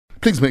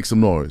Please make some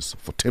noise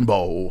for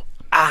Timbo.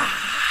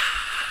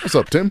 What's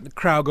up, Tim? The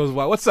crowd goes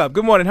wild. What's up?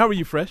 Good morning. How are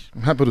you, Fresh?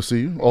 I'm happy to see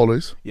you,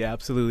 always. Yeah,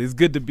 absolutely. It's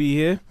good to be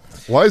here.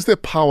 Why is there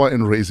power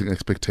in raising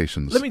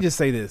expectations? Let me just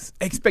say this.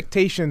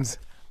 Expectations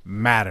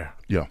matter.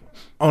 Yeah.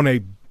 On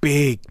a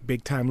big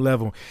time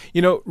level.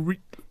 You know,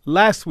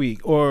 last week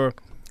or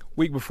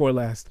week before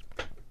last,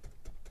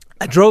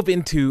 I drove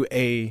into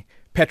a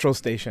petrol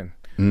station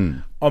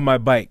on my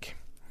bike.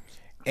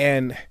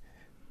 And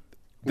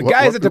the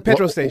guys at the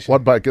petrol station.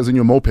 What bike? As in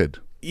your moped?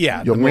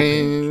 Yeah. Your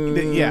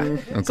yeah.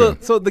 Okay.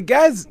 So the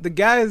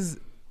guys,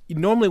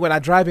 normally when I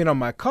drive in on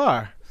my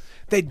car,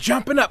 they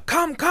jumping up,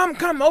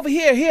 come over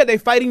here. They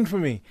fighting for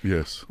me.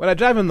 Yes. When I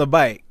drive on the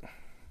bike,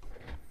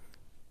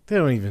 they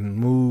don't even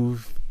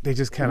move. They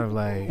just kind of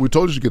like. We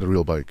told you to get a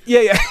real bike.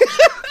 Yeah.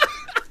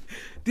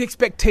 The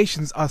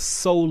expectations are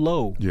so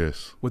low.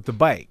 Yes. With the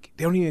bike,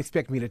 they don't even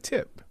expect me to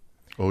tip.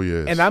 Oh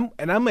yes.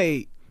 And I'm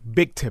a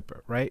big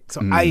tipper, right?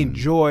 So I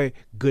enjoy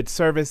good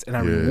service and I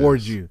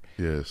reward you.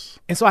 Yes.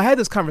 And so I had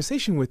this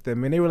conversation with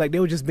them, and they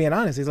were just being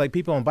honest. It's like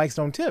people on bikes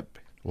don't tip.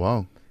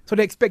 Wow. So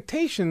the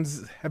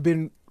expectations have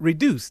been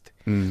reduced.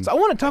 So I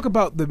want to talk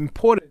about the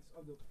importance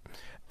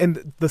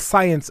and the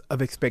science of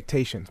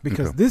expectations,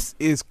 because this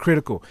is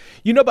critical.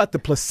 You know about the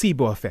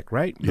placebo effect,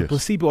 right? Yes. The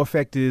placebo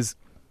effect is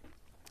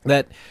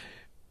that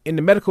in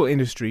the medical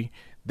industry,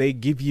 they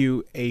give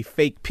you a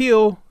fake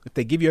pill. If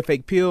they give you a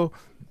fake pill,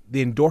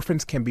 the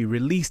endorphins can be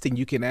released and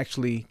you can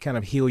actually kind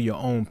of heal your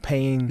own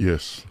pain.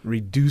 Yes.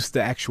 Reduce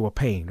the actual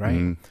pain,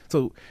 right?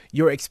 So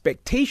your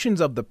expectations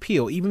of the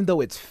pill, even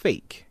though it's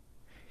fake,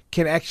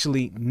 can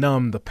actually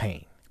numb the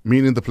pain.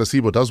 Meaning the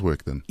placebo does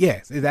work then?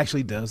 Yes, it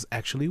actually does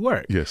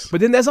work. Yes. But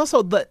then there's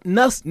also the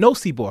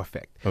nocebo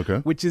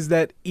effect, which is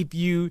that if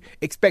you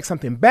expect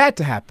something bad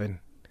to happen,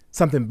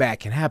 something bad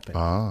can happen.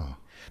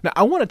 Now,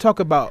 I want to talk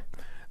about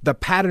the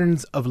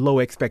patterns of low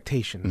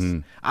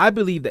expectations. I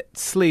believe that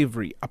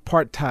slavery,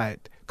 apartheid,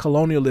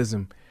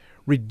 colonialism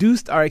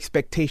reduced our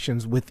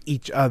expectations with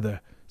each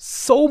other.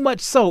 So much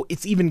so,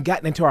 it's even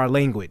gotten into our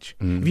language.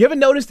 Have you ever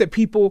noticed that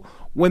people,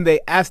 when they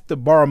ask to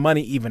borrow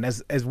money, even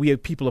as we are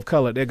people of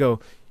color, they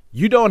go,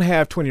 "You don't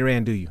have 20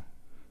 Rand, do you?"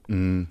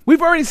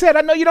 We've already said,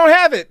 "I know you don't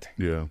have it."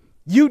 Yeah.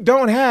 You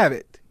don't have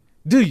it,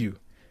 do you?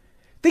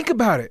 Think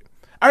about it.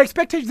 Our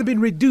expectations have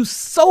been reduced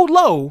so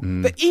low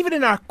that even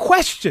in our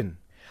question,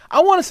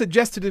 I want to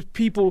suggest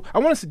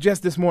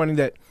this morning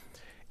that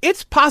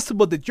it's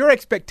possible that your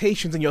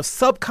expectations and your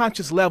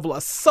subconscious level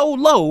are so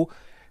low,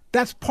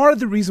 that's part of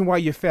the reason why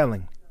you're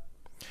failing.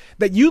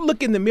 That you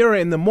look in the mirror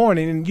in the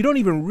morning and you don't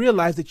even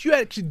realize that you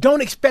actually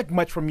don't expect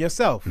much from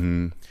yourself.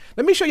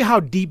 Let me show you how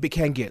deep it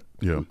can get.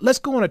 Yeah. Let's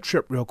go on a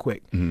trip real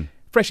quick.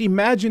 Fresh,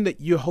 imagine that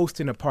you're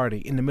hosting a party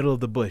in the middle of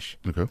the bush.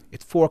 Okay.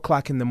 It's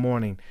 4:00 in the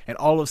morning, and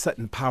all of a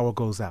sudden power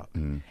goes out.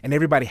 And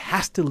everybody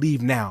has to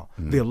leave now.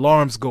 The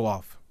alarms go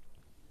off.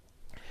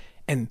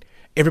 And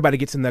everybody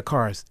gets in their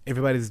cars.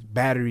 Everybody's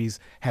batteries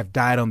have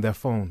died on their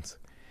phones.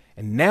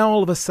 And now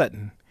all of a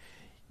sudden,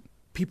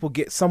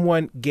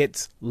 someone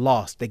gets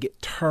lost. They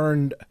get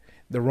turned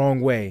the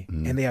wrong way,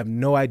 and they have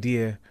no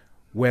idea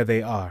where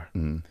they are.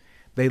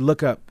 They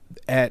look up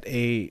at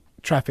a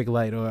traffic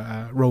light or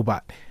a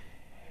robot,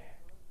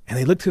 and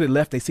they look to the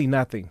left, they see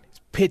nothing. It's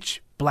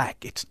pitch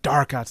black. It's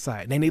dark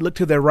outside. And then they look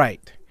to their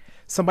right.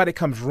 Somebody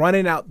comes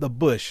running out the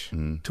bush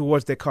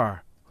towards their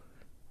car.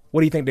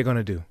 What do you think they're going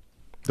to do?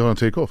 They're going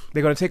to take off.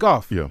 They're going to take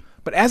off. Yeah.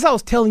 But as I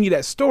was telling you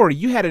that story,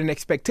 you had an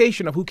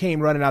expectation of who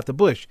came running out the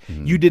bush.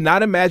 You did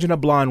not imagine a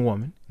blonde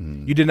woman.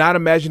 You did not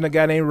imagine a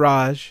guy named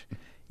Raj.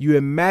 You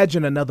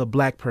imagine another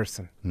black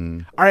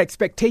person. Our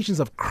expectations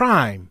of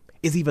crime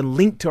is even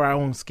linked to our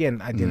own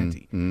skin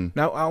identity.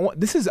 Now, I want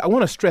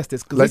to stress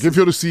this. Like if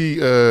you're to see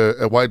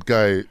a white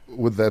guy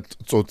with that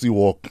tsotsi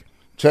walk,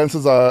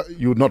 chances are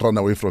you would not run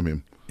away from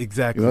him.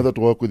 Exactly. You know that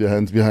walk with your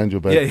hands behind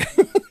your back? Yeah.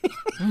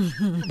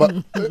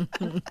 But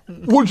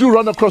would you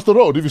run across the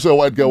road if you saw a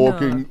white guy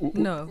walking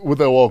with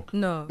that walk?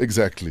 No.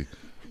 Exactly.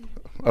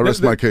 I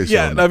rest my case.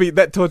 Yeah, I mean,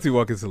 that Tootsie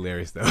walk is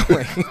hilarious, though.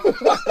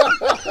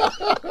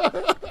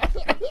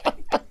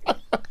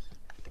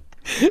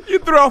 You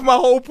threw off my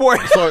whole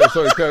point.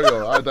 Sorry, carry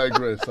on. I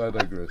digress. I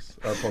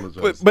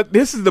apologize. But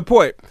this is the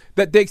point,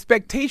 that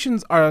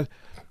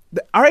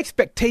our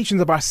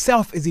expectations of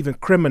ourselves is even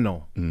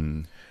criminal.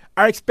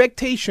 Our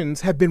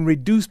expectations have been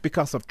reduced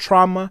because of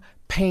trauma,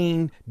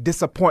 pain,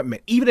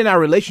 disappointment. Even in our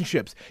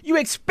relationships, you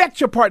expect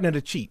your partner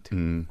to cheat.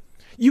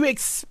 You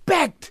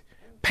expect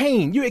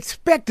pain. You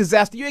expect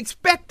disaster. You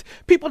expect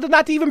people to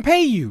not even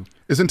pay you.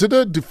 Isn't it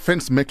a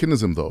defense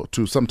mechanism, though,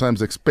 to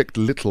sometimes expect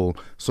little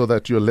so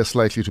that you're less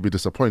likely to be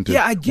disappointed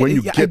when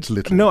you get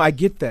little? No, I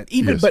get that.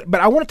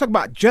 But I want to talk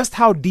about just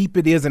how deep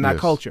it is in our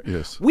culture.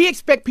 Yes. We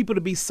expect people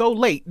to be so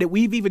late that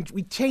we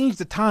changed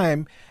the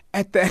time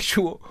at the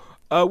actual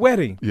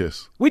wedding.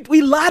 Yes.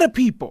 We lie to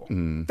people.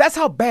 That's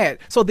how bad.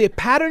 So the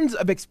patterns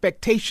of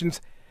expectations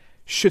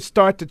should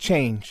start to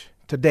change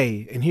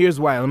today. And here's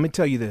why. Let me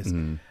tell you this.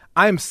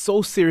 I am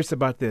so serious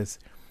about this.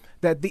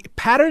 that the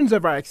patterns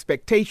of our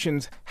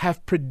expectations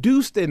have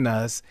produced in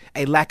us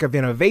a lack of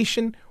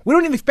innovation. We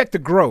don't even expect to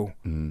grow.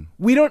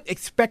 We don't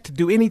expect to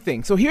do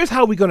anything. So here's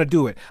how we're going to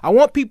do it. I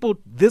want people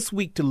this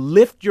week to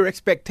lift your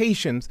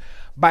expectations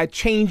by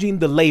changing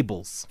the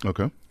labels.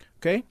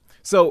 Okay?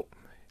 So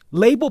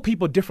label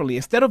people differently.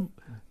 Instead of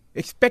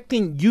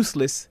expecting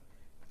useless,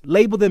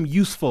 label them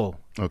useful.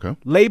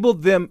 Label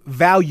them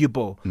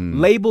valuable.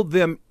 Label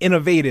them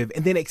innovative.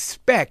 And then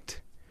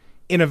expect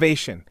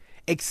innovation.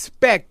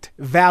 Expect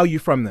value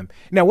from them.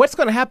 Now, what's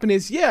going to happen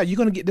is, you're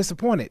going to get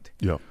disappointed.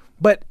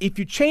 But if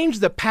you change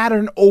the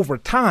pattern over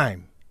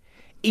time,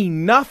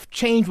 enough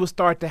change will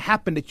start to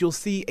happen that you'll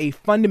see a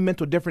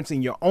fundamental difference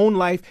in your own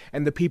life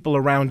and the people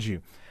around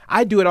you.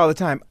 I do it all the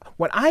time.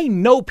 When I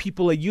know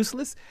people are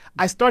useless,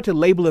 I start to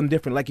label them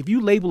different. Like if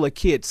you label a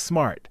kid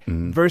smart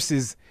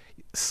versus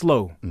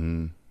slow,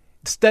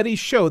 studies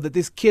show that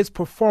this kid's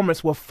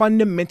performance will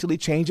fundamentally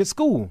change at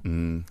school.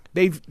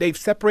 They've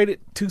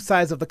separated two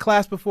sides of the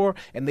class before,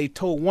 and they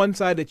told one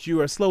side that you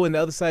are slow and the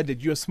other side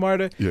that you're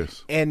smarter.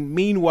 And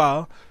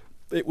meanwhile,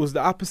 it was the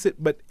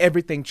opposite, but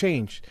everything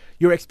changed.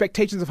 Your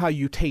expectations of how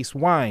you taste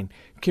wine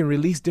can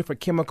release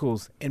different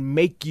chemicals and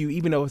make you,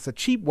 even though it's a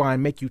cheap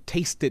wine, make you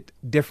taste it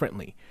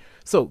differently.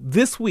 So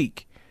this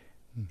week,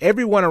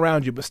 everyone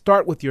around you, but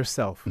start with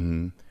yourself.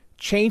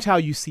 Change how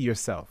you see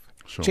yourself.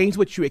 Change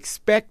what you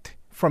expect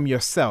from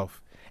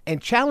yourself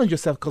and challenge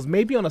yourself, because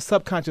maybe on a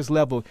subconscious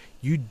level,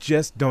 you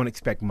just don't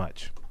expect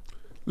much.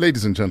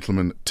 Ladies and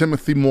gentlemen,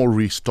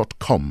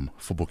 TimothyMaurice.com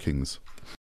for bookings.